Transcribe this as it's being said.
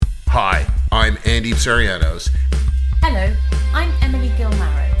Andy Sarianos. Hello, I'm Emily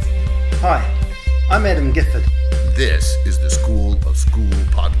Gilmarrett. Hi, I'm Adam Gifford. This is the School of School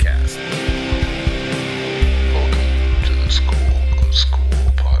podcast. Welcome to the School of School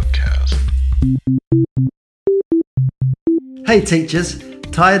podcast. Hey teachers,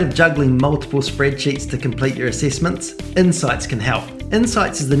 tired of juggling multiple spreadsheets to complete your assessments? Insights can help.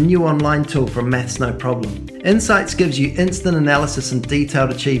 Insights is the new online tool from Maths No Problem. Insights gives you instant analysis and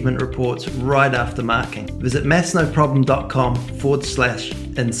detailed achievement reports right after marking. Visit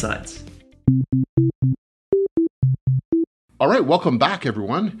mathsnoproblem.com/insights. All right, welcome back,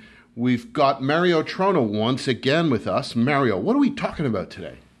 everyone. We've got Mario Trono once again with us. Mario, what are we talking about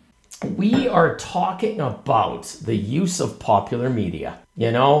today? We are talking about the use of popular media.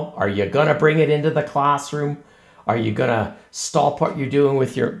 You know, are you going to bring it into the classroom? Are you going to stop what you're doing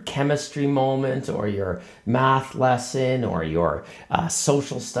with your chemistry moment or your math lesson or your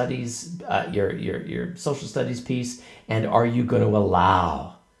social studies, your social studies piece? And are you going to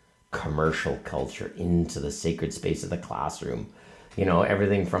allow commercial culture into the sacred space of the classroom? You know,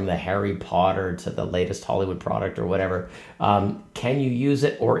 everything from the Harry Potter to the latest Hollywood product or whatever. Can you use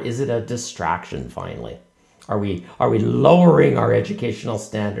it, or is it a distraction finally? Are we lowering our educational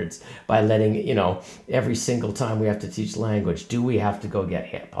standards by letting, you know, every single time we have to teach language, do we have to go get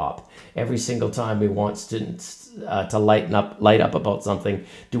hip hop? Every single time we want students to light up about something,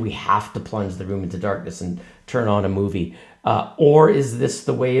 do we have to plunge the room into darkness and turn on a movie? Or is this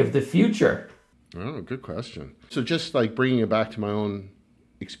the way of the future? Oh, good question. So just like bringing it back to my own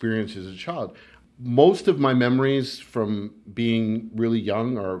experience as a child, most of my memories from being really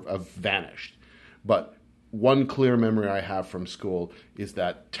young have vanished. But one clear memory I have from school is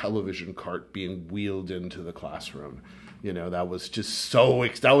that television cart being wheeled into the classroom. You know, that was just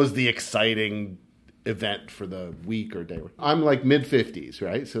that was the exciting event for the week or day. I'm like mid-50s,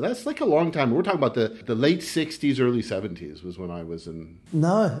 right? So that's like a long time. We're talking about the late 60s, early 70s was when I was in...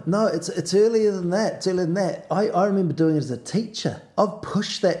 No, it's earlier than that. It's earlier than that. I remember doing it as a teacher. I've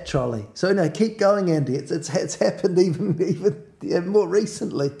pushed that trolley. So no, keep going, Andy. It's happened even more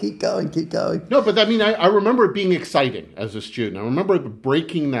recently. Keep going. No, but I mean, I remember it being exciting as a student. I remember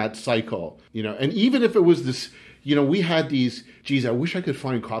breaking that cycle, you know, and even if it was this... You know, we had these, geez, I wish I could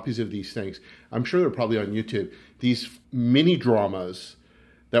find copies of these things. I'm sure they're probably on YouTube. These mini dramas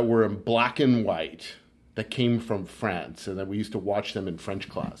that were in black and white that came from France, and that we used to watch them in French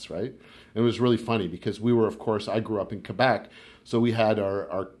class, right? And it was really funny because we were, of course, I grew up in Quebec, so we had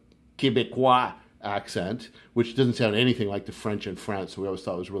our Québécois accent, which doesn't sound anything like the French in France. So we always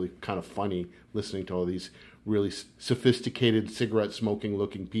thought it was really kind of funny listening to all these really sophisticated cigarette-smoking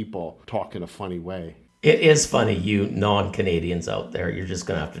looking people talk in a funny way. It is funny, you non-Canadians out there. You're just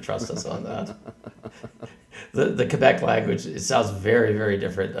going to have to trust us on that. The Quebec language, it sounds very, very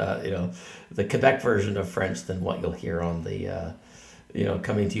different. You know, the Quebec version of French than what you'll hear on the,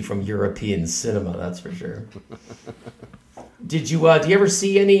 coming to you from European cinema. That's for sure. Do you ever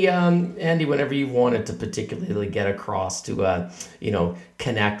see any, Andy, whenever you wanted to particularly get across to,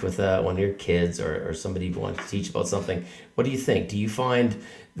 connect with one of your kids or somebody you want to teach about something? What do you think? Do you find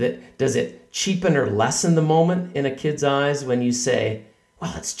that, does it cheapen or lessen the moment in a kid's eyes when you say,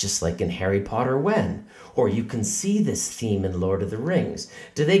 well, it's just like in Harry Potter when? Or you can see this theme in Lord of the Rings.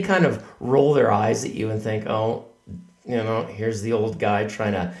 Do they kind of roll their eyes at you and think, oh, you know, here's the old guy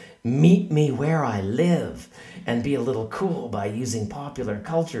trying to meet me where I live and be a little cool by using popular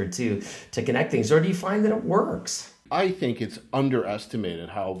culture to connect things? Or do you find that it works? I think it's underestimated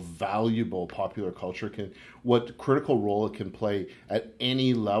how valuable popular culture what critical role it can play at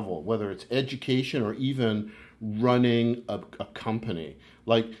any level, whether it's education or even running a company.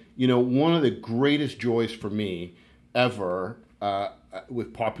 Like, you know, one of the greatest joys for me ever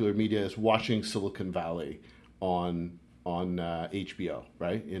with popular media is watching Silicon Valley on HBO,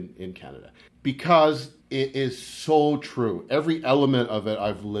 right, in Canada. Because it is so true. Every element of it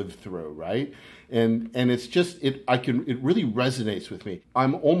I've lived through, right? And it's just, it really resonates with me.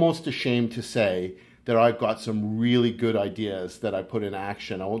 I'm almost ashamed to say that I've got some really good ideas that I put in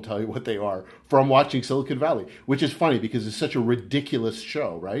action. I won't tell you what they are, from watching Silicon Valley, which is funny because it's such a ridiculous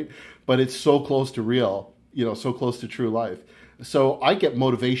show, right? But it's so close to real, you know, so close to true life. So I get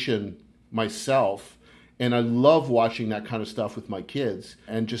motivation myself, and I love watching that kind of stuff with my kids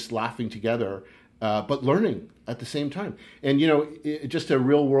and just laughing together, but learning at the same time. And, you know, just a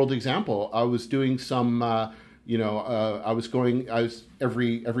real world example, I was doing some, every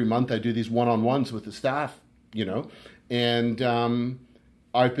month I do these one-on-ones with the staff, you know, and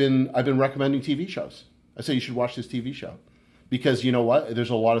I've been recommending TV shows. I say you should watch this TV show because you know what?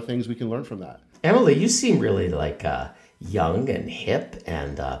 There's a lot of things we can learn from that. Emily, you seem really like young and hip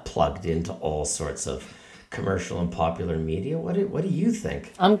and plugged into all sorts of commercial and popular media. What do you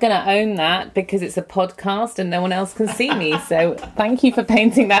think? I'm going to own that because it's a podcast and no one else can see me. So thank you for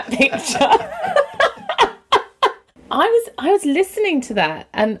painting that picture. I was listening to that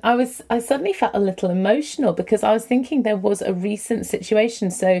and I suddenly felt a little emotional because I was thinking there was a recent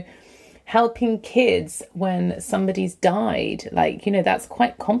situation. So helping kids when somebody's died, like, that's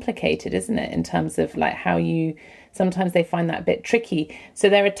quite complicated, isn't it? In terms of like how sometimes they find that a bit tricky. So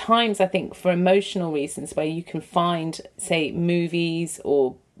there are times, I think, for emotional reasons where you can find, say, movies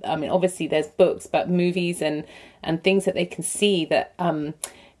or, obviously there's books, but movies and things that they can see that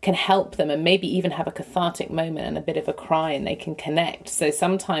can help them and maybe even have a cathartic moment and a bit of a cry and they can connect. So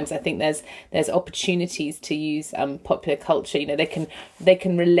sometimes I think there's opportunities to use popular culture. They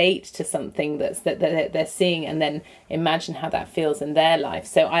can relate to something that they're seeing and then imagine how that feels in their life.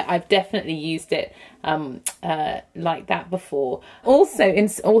 So I've definitely used it like that before. Also, in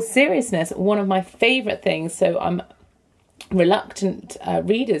all seriousness, one of my favourite things, so I'm reluctant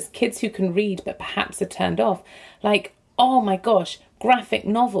readers, kids who can read but perhaps are turned off, like, oh my gosh, graphic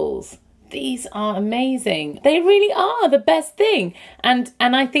novels. These are amazing. They really are the best thing. And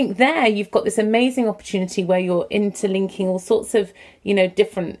I think there you've got this amazing opportunity where you're interlinking all sorts of,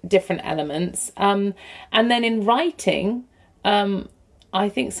 different elements. And then in writing, I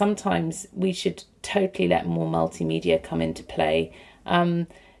think sometimes we should totally let more multimedia come into play.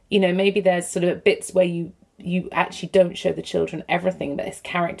 Maybe there's sort of bits where you actually don't show the children everything, but it's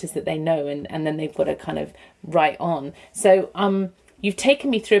characters that they know and then they've got to kind of write on. So you've taken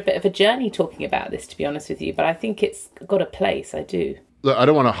me through a bit of a journey talking about this, to be honest with you, but I think it's got a place. I do. Look, I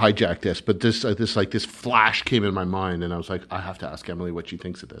don't want to hijack this, but this flash came in my mind, and I was like, I have to ask Emily what she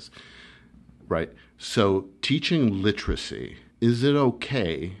thinks of this. Right. So teaching literacy, is it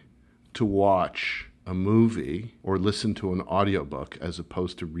okay to watch a movie or listen to an audiobook as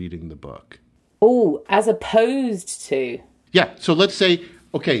opposed to reading the book? Oh, as opposed to? Yeah. So let's say,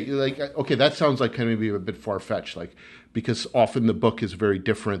 okay, that sounds like kind of maybe a bit far-fetched, because often the book is very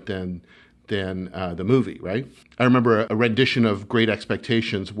different than the movie, right? I remember a rendition of Great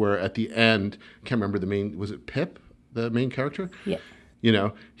Expectations where at the end, I can't remember was it Pip, the main character? Yeah.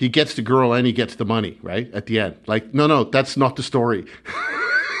 He gets the girl and he gets the money, right? At the end. Like, no, that's not the story.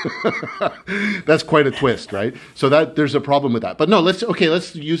 That's quite a twist, right? So that there's a problem with that. But no, let's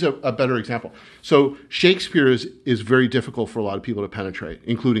use a better example. So Shakespeare is very difficult for a lot of people to penetrate,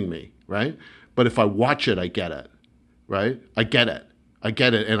 including me, right? But if I watch it, I get it, right? I get it,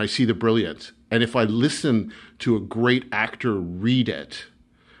 and I see the brilliance. And if I listen to a great actor read it,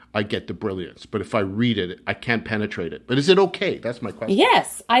 I get the brilliance. But if I read it, I can't penetrate it. But is it okay? That's my question.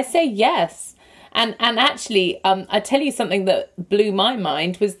 Yes, I say yes. And actually, I tell you something that blew my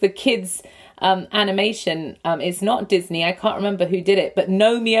mind was the kids' animation. It's not Disney. I can't remember who did it, but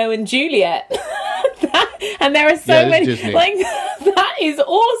Gnomeo and Juliet. And there are so many. Disney. Like, that is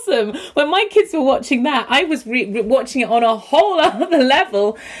awesome. When my kids were watching that, I was watching it on a whole other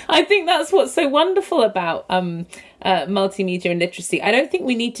level. I think that's what's so wonderful about multimedia and literacy. I don't think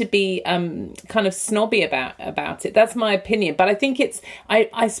we need to be kind of snobby about it. That's my opinion. But I think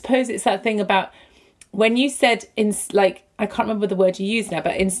I suppose it's that thing about when you said I can't remember the word you used now,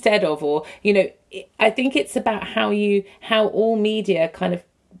 but instead of, or, I think it's about how all media kind of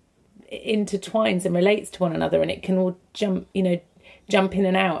intertwines and relates to one another, and it can all jump in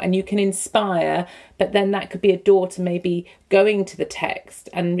and out, and you can inspire, but then that could be a door to maybe going to the text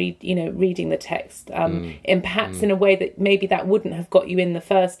and reading the text in perhaps in a way that maybe that wouldn't have got you in the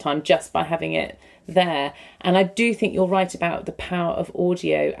first time just by having it there. And I do think you're right about the power of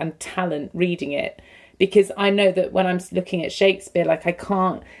audio and talent reading it, because I know that when I'm looking at Shakespeare, like I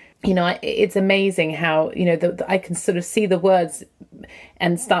can't, it's amazing how, I can sort of see the words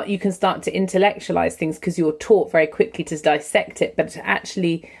and you can start to intellectualize things because you're taught very quickly to dissect it, but to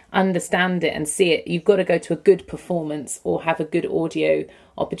actually understand it and see it, you've got to go to a good performance or have a good audio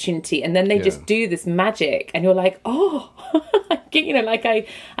opportunity. And then they just do this magic and you're like, oh,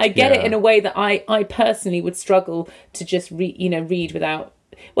 I get it in a way that I personally would struggle to just read without.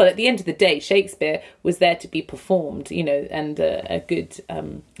 Well, at the end of the day, Shakespeare was there to be performed, and a good...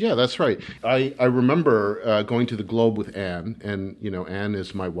 Yeah, that's right. I remember going to the Globe with Anne, and, Anne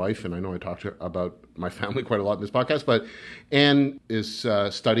is my wife, and I know I talked about my family quite a lot in this podcast, but Anne is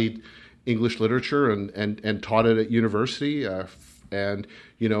studied English literature and taught it at university, and,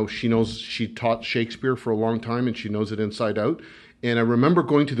 she taught Shakespeare for a long time, and she knows it inside out. And I remember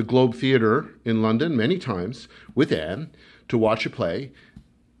going to the Globe Theatre in London many times with Anne to watch a play.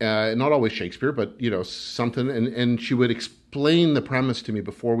 Not always Shakespeare, but, something. And she would explain the premise to me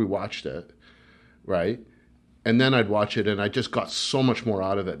before we watched it, right? And then I'd watch it, and I just got so much more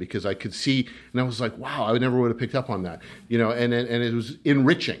out of it because I could see, and I was like, wow, I never would have picked up on that, and it was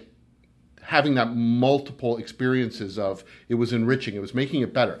enriching. Having that multiple experiences of it was enriching, it was making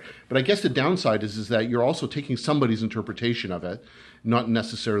it better. But I guess the downside is that you're also taking somebody's interpretation of it, not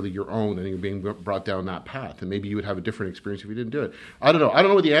necessarily your own, and you're being brought down that path. And maybe you would have a different experience if you didn't do it. I don't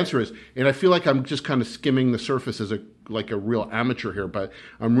know what the answer is, and I feel like I'm just kind of skimming the surface as a real amateur here. But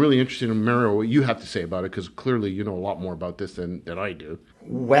I'm really interested in, Mario, what you have to say about it, because clearly you know a lot more about this than I do.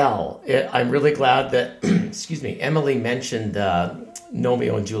 Well, I'm really glad that excuse me, Emily mentioned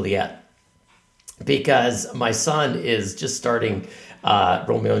Gnomeo and Juliet, because my son is just starting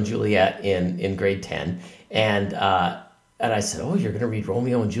Romeo and Juliet in grade 10, and I said, "Oh, you're going to read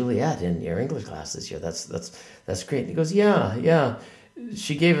Romeo and Juliet in your English class this year. That's great." And he goes, "Yeah."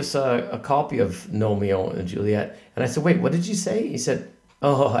 She gave us a copy of Gnomeo and Juliet, and I said, "Wait, what did you say?" He said,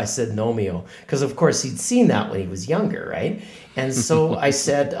 "Oh, I said Gnomeo," because of course he'd seen that when he was younger, right? And so I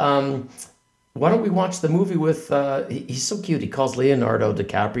said, "Why don't we watch the movie with?" He's so cute. He calls Leonardo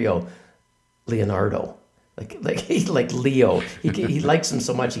DiCaprio Leonardo, like Leo. He likes him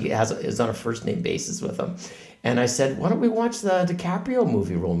so much he is on a first name basis with him. And I said, why don't we watch the DiCaprio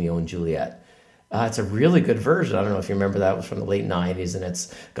movie Romeo and Juliet? It's a really good version. I don't know if you remember that. It was from the late 90s, and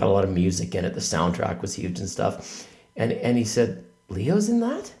it's got a lot of music in it. The soundtrack was huge and stuff. And he said, Leo's in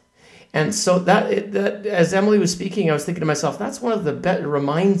that? And so that as Emily was speaking, I was thinking to myself, that's one of the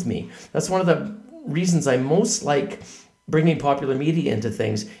reminds me. That's one of the reasons I most like bringing popular media into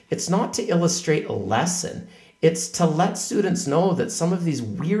things. It's not to illustrate a lesson. It's to let students know that some of these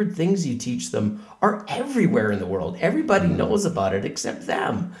weird things you teach them are everywhere in the world. Everybody knows about it except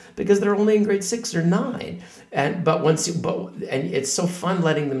them, because they're only in grade 6 or 9. And it's so fun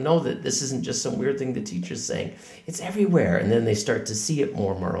letting them know that this isn't just some weird thing the teacher's saying. It's everywhere, and then they start to see it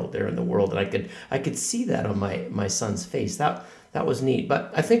more and more out there in the world. And I could see that on my son's face. That was neat.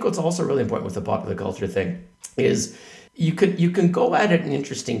 But I think what's also really important with the popular culture thing is you can go at it in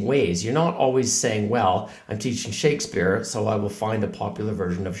interesting ways. You're not always saying, well, I'm teaching Shakespeare, so I will find a popular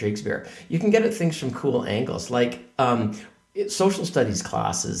version of Shakespeare. You can get at things from cool angles. Like social studies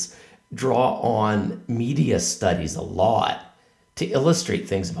classes draw on media studies a lot to illustrate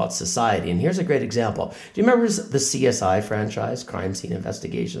things about society. And here's a great example. Do you remember the CSI franchise, Crime Scene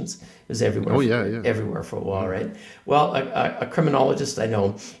Investigations? It was everywhere. Oh, yeah. Everywhere for a while, right? Well, a criminologist I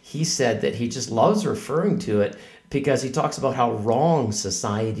know, he said that he just loves referring to it because he talks about how wrong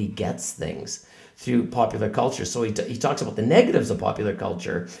society gets things through popular culture. So he talks about the negatives of popular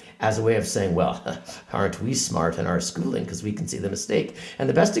culture as a way of saying, well, aren't we smart in our schooling because we can see the mistake? And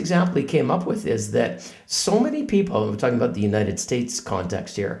the best example he came up with is that so many people, we're talking about the United States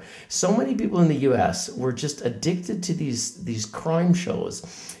context here, so many people in the US were just addicted to these crime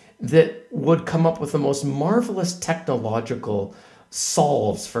shows that would come up with the most marvelous technological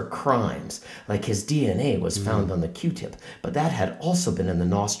solves for crimes. Like his DNA was found on the Q-tip, but that had also been in the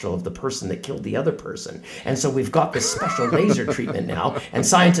nostril of the person that killed the other person. And so we've got this special laser treatment now, and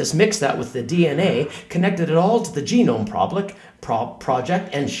scientists mixed that with the DNA, connected it all to the genome project,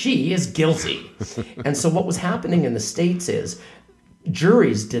 and she is guilty. And so what was happening in the States is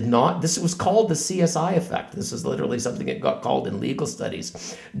juries did not, this was called the CSI effect. This is literally something that got called in legal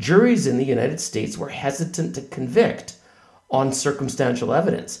studies. Juries in the United States were hesitant to convict on circumstantial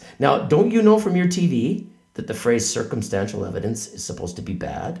evidence. Now, don't you know from your TV that the phrase circumstantial evidence is supposed to be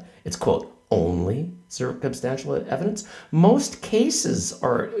bad? It's, quote, only circumstantial evidence. Most cases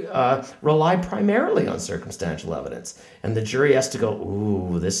rely primarily on circumstantial evidence. And the jury has to go,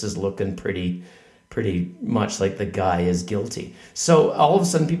 ooh, this is looking pretty much like the guy is guilty. So all of a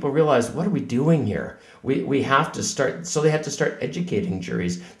sudden people realize, what are we doing here? We have to start, so they had to start educating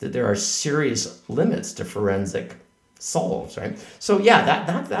juries that there are serious limits to forensic solves, right? So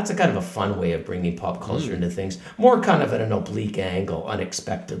yeah, that's a kind of a fun way of bringing pop culture into things, more kind of at an oblique angle,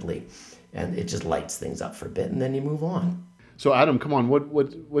 unexpectedly, and it just lights things up for a bit, and then you move on. So Adam, come on,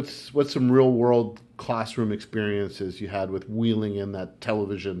 what's some real world classroom experiences you had with wheeling in that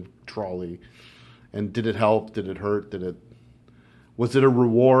television trolley, and did it help? Did it hurt? Was it a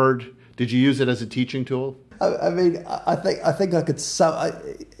reward? Did you use it as a teaching tool? I mean, I think I could sum. I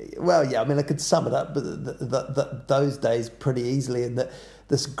could sum it up, but those days pretty easily. In that,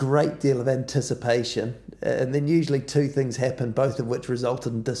 this great deal of anticipation, and then usually two things happen, both of which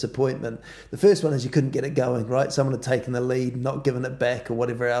resulted in disappointment. The first one is you couldn't get it going, right? Someone had taken the lead, not given it back, or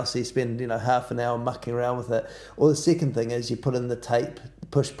whatever else. So you spend half an hour mucking around with it. Or the second thing is you put in the tape,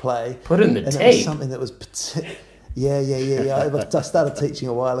 push play. Put in the tape. It was something that was I started teaching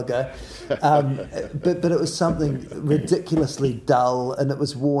a while ago, but it was something ridiculously dull, and it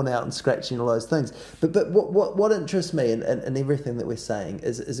was worn out and scratchy and all those things. But what interests me in everything that we're saying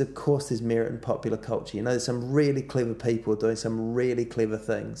is of course there's merit in popular culture. You know, there's some really clever people doing some really clever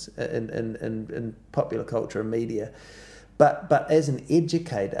things in popular culture and media. But as an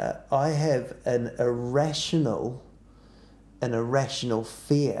educator, I have an irrational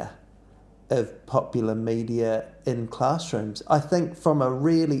fear of popular media in classrooms. I think from a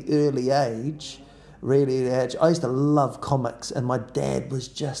really early age, I used to love comics, and my dad was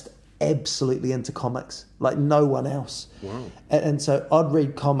just absolutely into comics, like no one else. Wow. And so I'd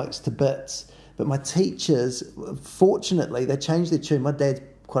read comics to bits, but my teachers, fortunately, they changed their tune. My dad's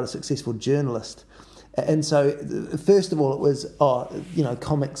quite a successful journalist. And so, first of all, it was,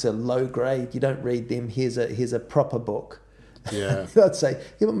 comics are low grade, you don't read them, here's a proper book. Yeah. I'd say,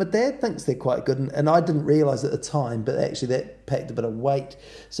 yeah, but my dad thinks they're quite good, and I didn't realise at the time, but actually that packed a bit of weight,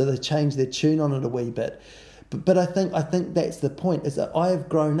 so they changed their tune on it a wee bit. But I think that's the point, is that I have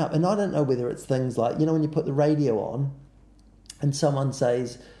grown up, and I don't know whether it's things like, you know, when you put the radio on and someone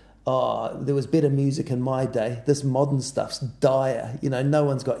says, oh, there was better music in my day, this modern stuff's dire, you know, no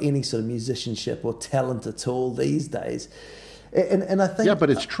one's got any sort of musicianship or talent at all these days. And I think... Yeah, but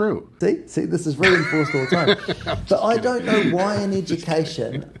it's true. See, this is reinforced all the time. But I don't know why in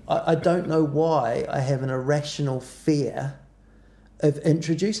education, I don't know why I have an irrational fear of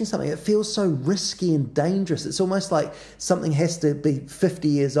introducing something. It feels so risky and dangerous. It's almost like something has to be 50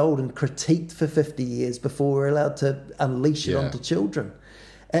 years old and critiqued for 50 years before we're allowed to unleash it onto children.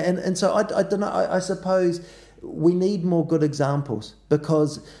 And so I don't know, I suppose we need more good examples,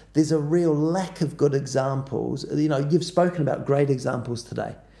 because there's a real lack of good examples. You know, you've spoken about great examples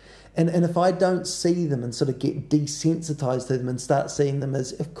today. And if I don't see them and sort of get desensitized to them and start seeing them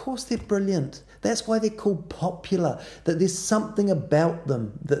as, of course they're brilliant. That's why they're called popular, that there's something about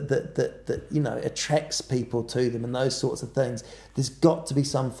them that you know, attracts people to them and those sorts of things. There's got to be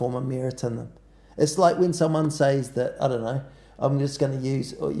some form of merit in them. It's like when someone says that, I don't know, I'm just going to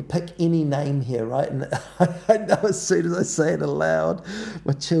use, or you pick any name here, right? And I know as soon as I say it aloud,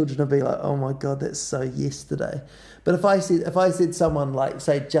 my children will be like, oh my God, that's so yesterday. But if I said someone like,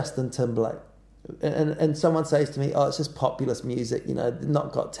 say, Justin Timberlake, and someone says to me, oh, it's just populist music, you know,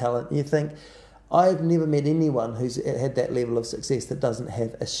 not got talent. And you think, I've never met anyone who's had that level of success that doesn't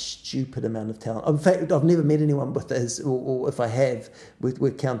have a stupid amount of talent. In fact, I've never met anyone with this, or if I have,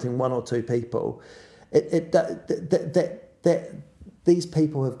 we're counting one or two people. That these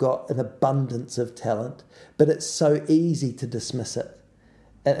people have got an abundance of talent, but it's so easy to dismiss it,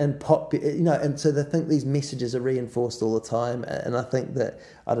 and so they think these messages are reinforced all the time. And I think that,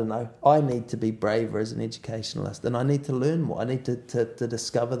 I don't know, I need to be braver as an educationalist, and I need to learn more. I need to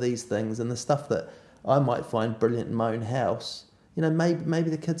discover these things, and the stuff that I might find brilliant in my own house, you know, maybe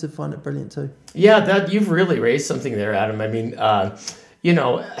the kids would find it brilliant too. Yeah, that you've really raised something there, Adam. I mean, you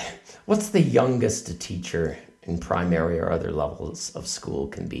know, what's the youngest a teacher in primary or other levels of school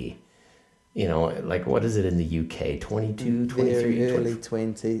can be? You know, like, what is it in the UK? 22, 23? Very early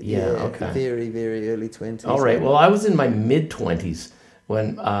 20s. Yeah, okay. Very, very early 20s. All right. Well, I was in my mid-20s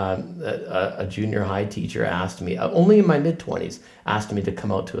when a junior high teacher asked me, only in my mid-20s, asked me to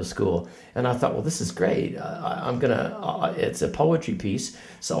come out to a school. And I thought, well, this is great. It's a poetry piece,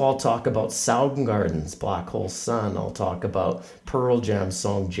 so I'll talk about Soundgarden's Black Hole Sun. I'll talk about Pearl Jam's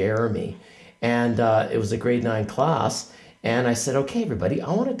song Jeremy. And it was a grade 9 class. And I said, okay, everybody,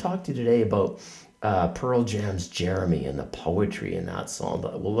 I want to talk to you today about Pearl Jam's Jeremy and the poetry in that song.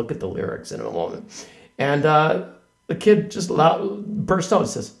 We'll look at the lyrics in a moment. And the kid just burst out and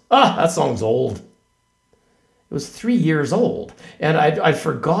says, that song's old. It was 3 years old. And I'd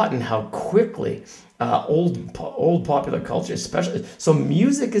forgotten how quickly old popular culture, especially, so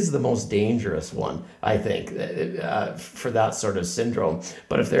music is the most dangerous one, I think, for that sort of syndrome.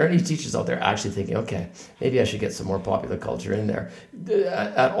 But if there are any teachers out there actually thinking, okay, maybe I should get some more popular culture in there,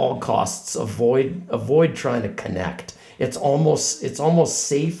 at all costs, avoid trying to connect. It's almost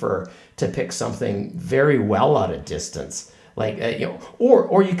safer to pick something very well at a distance. Like, you know,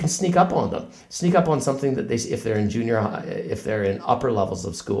 or you can sneak up on them. Sneak up on something that if they're in junior high, if they're in upper levels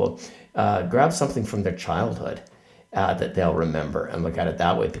of school, grab something from their childhood that they'll remember and look at it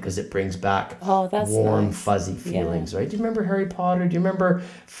that way, because it brings back warm, nice. Fuzzy feelings, right? Do you remember Harry Potter? Do you remember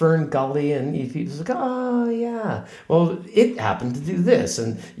Fern Gully? And people like, oh, yeah. Well, it happened to do this,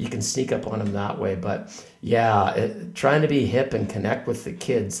 and you can sneak up on them that way. But yeah, trying to be hip and connect with the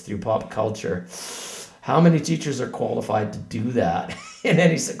kids through pop culture. How many teachers are qualified to do that in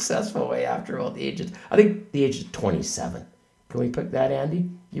any successful way after all the ages? I think the age of 27. Can we pick that, Andy?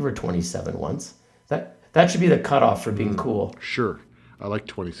 You were 27 once. That should be the cutoff for being cool. Sure. I like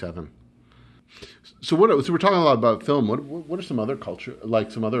 27. So we're talking a lot about film. What are some other culture,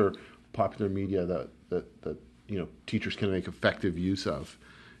 like some other popular media that teachers can make effective use of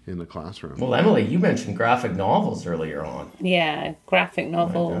in the classroom? Well, Emily, you mentioned graphic novels earlier on. Yeah, graphic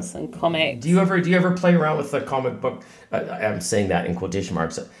novels and comics. Do you ever play around with the comic book? I'm saying that in quotation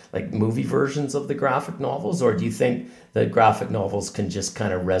marks, like movie versions of the graphic novels, or do you think the graphic novels can just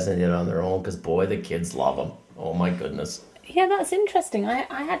kind of resonate on their own? Because boy, the kids love them. Oh my goodness. Yeah, that's interesting.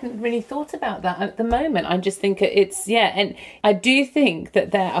 I hadn't really thought about that at the moment. I just think and I do think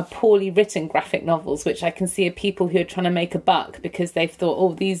that there are poorly written graphic novels, which I can see are people who are trying to make a buck because they've thought,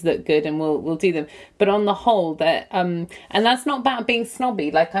 oh, these look good and we'll do them. But on the whole, that and that's not about being snobby.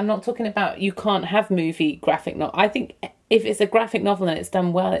 Like, I'm not talking about you can't have movie graphic novel. I think if it's a graphic novel and it's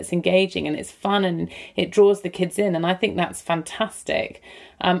done well, it's engaging and it's fun and it draws the kids in, and I think that's fantastic.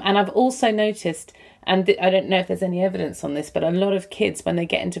 And I've also noticed, and I don't know if there's any evidence on this, but a lot of kids, when they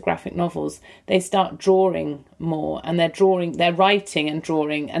get into graphic novels, they start drawing more, and they're writing and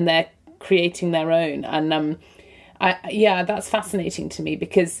drawing, and they're creating their own. And that's fascinating to me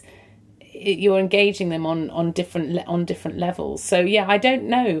because you're engaging them on different levels. So yeah, I don't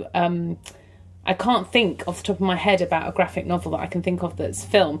know. I can't think off the top of my head about a graphic novel that I can think of that's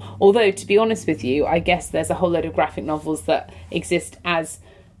film. Although, to be honest with you, I guess there's a whole load of graphic novels that exist as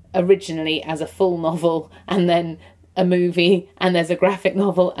originally as a full novel and then a movie, and there's a graphic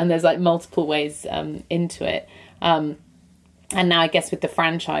novel, and there's like multiple ways into it. And now I guess with the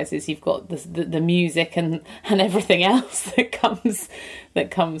franchises, you've got the music and everything else that comes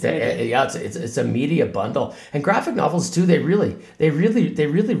with it. Yeah, it's a media bundle, and graphic novels too. They really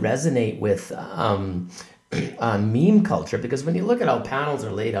resonate with meme culture, because when you look at how panels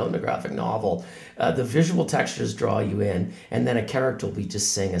are laid out in a graphic novel, the visual textures draw you in, and then a character will be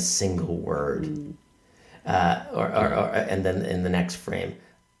just saying a single word, and then in the next frame,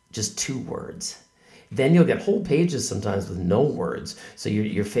 just 2 words. Then you'll get whole pages sometimes with no words. So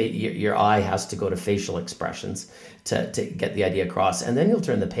your eye has to go to facial expressions to get the idea across. And then you'll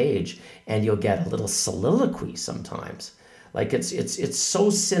turn the page and you'll get a little soliloquy sometimes. Like it's so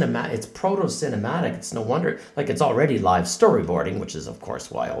cinematic, it's proto-cinematic. It's no wonder, like, it's already live storyboarding, which is of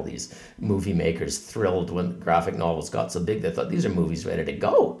course why all these movie makers thrilled when graphic novels got so big. They thought, these are movies ready to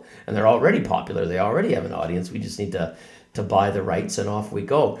go. And they're already popular. They already have an audience. We just need to buy the rights and off we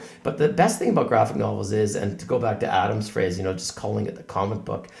go. But the best thing about graphic novels is, and to go back to Adam's phrase, just calling it the comic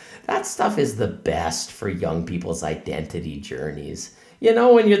book, that stuff is the best for young people's identity journeys.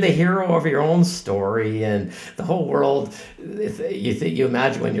 When you're the hero of your own story and the whole world, you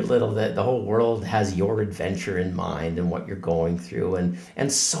imagine when you're little that the whole world has your adventure in mind and what you're going through.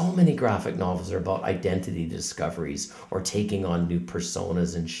 And so many graphic novels are about identity discoveries or taking on new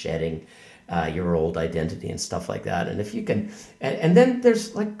personas and shedding your old identity and stuff like that. And if you can, and then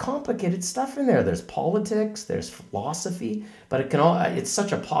there's like complicated stuff in there. There's politics, there's philosophy, but it's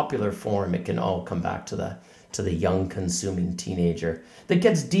such a popular form. It can all come back to the young consuming teenager that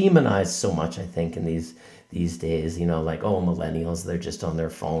gets demonized so much, I think, in these days, like, oh, millennials, they're just on their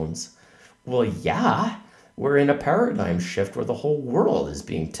phones. Well, yeah, we're in a paradigm shift where the whole world is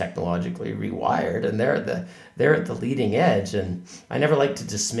being technologically rewired, and they're at the leading edge. And I never like to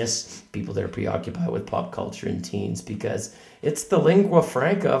dismiss people that are preoccupied with pop culture and teens, because it's the lingua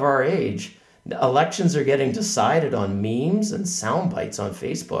franca of our age. Elections are getting decided on memes and sound bites on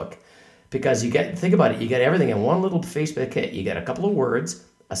Facebook, because think about it, you get everything in one little Facebook hit. You get a couple of words,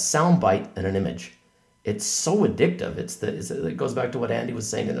 a sound bite, and an image. It's so addictive. It goes back to what Andy was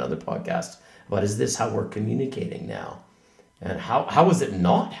saying in another podcast about, is this how we're communicating now? And how is it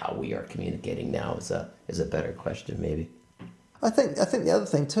not how we are communicating now is a better question, maybe. I think the other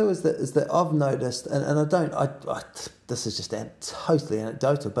thing too is that I've noticed, and I this is just totally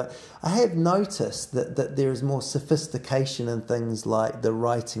anecdotal, but I have noticed that there is more sophistication in things like the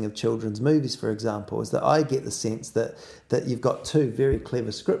writing of children's movies, for example. Is that I get the sense that you've got 2 very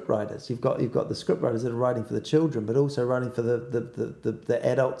clever script writers. You've got the script writers that are writing for the children, but also writing for the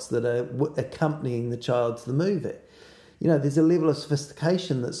adults that are accompanying the child to the movie. There's a level of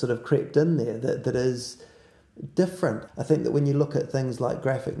sophistication that's sort of crept in there that is different. I think that when you look at things like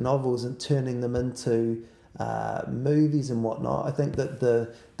graphic novels and turning them into movies and whatnot, I think that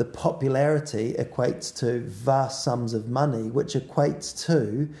the popularity equates to vast sums of money, which equates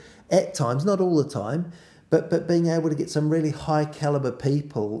to, at times, not all the time, but being able to get some really high caliber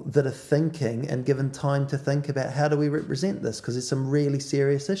people that are thinking and given time to think about, how do we represent this? Because there's some really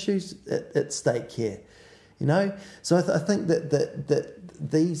serious issues at stake here, So I think that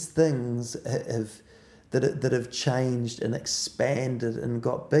these things that have changed and expanded and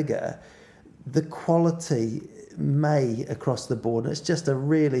got bigger, the quality may across the board, it's just a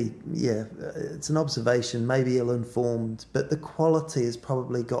really, it's an observation, maybe ill-informed, but the quality has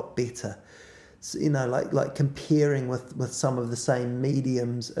probably got better. So, like comparing with some of the same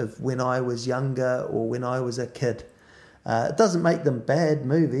mediums of when I was younger or when I was a kid. It doesn't make them bad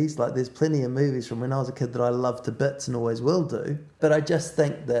movies. Like, there's plenty of movies from when I was a kid that I love to bits and always will do. But I just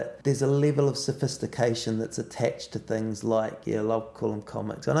think that there's a level of sophistication that's attached to things like, I'll call them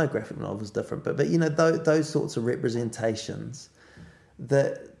comics. I know graphic novels are different, but those sorts of representations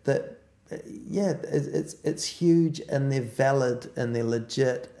it's huge, and they're valid and they're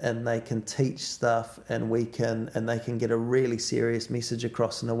legit, and they can teach stuff, and they can get a really serious message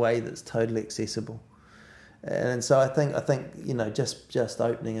across in a way that's totally accessible. And so I think just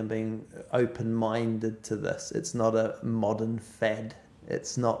opening and being open-minded to this. It's not a modern fad.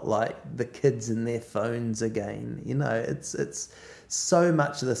 It's not like the kids and their phones again. It's so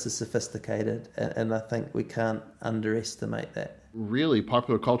much of this is sophisticated, and I think we can't underestimate that. Really,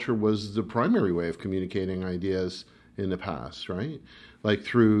 popular culture was the primary way of communicating ideas in the past, right? Like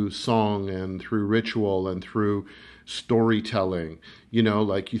through song and through ritual and through storytelling.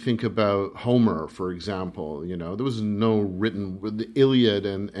 Like you think about Homer, for example, there was no written, the Iliad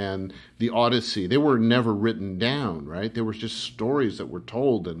and the Odyssey, they were never written down, right? They were just stories that were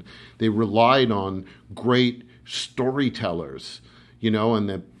told, and they relied on great storytellers, and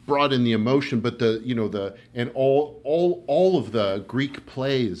they brought in the emotion, but all of the Greek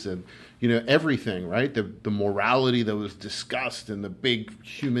plays and everything, right? The morality that was discussed and the big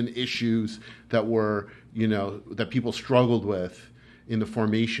human issues that were, that people struggled with in the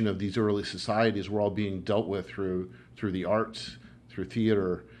formation of these early societies were all being dealt with through the arts, through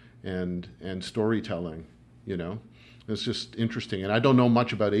theater and storytelling, It's just interesting. And I don't know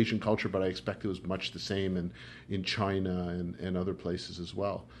much about Asian culture, but I expect it was much the same in China and other places as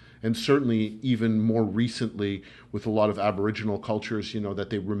well. And certainly even more recently with a lot of Aboriginal cultures, that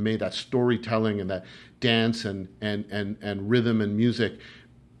they made that storytelling and that dance and rhythm and music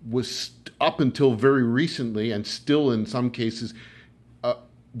was up until very recently, and still in some cases,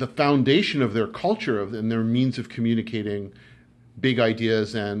 the foundation of their culture and their means of communicating big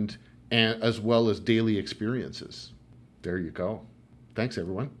ideas and as well as daily experiences. There you go. Thanks,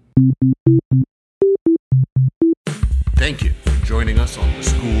 everyone. Thank you for joining us on the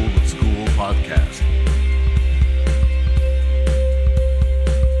School of School podcast.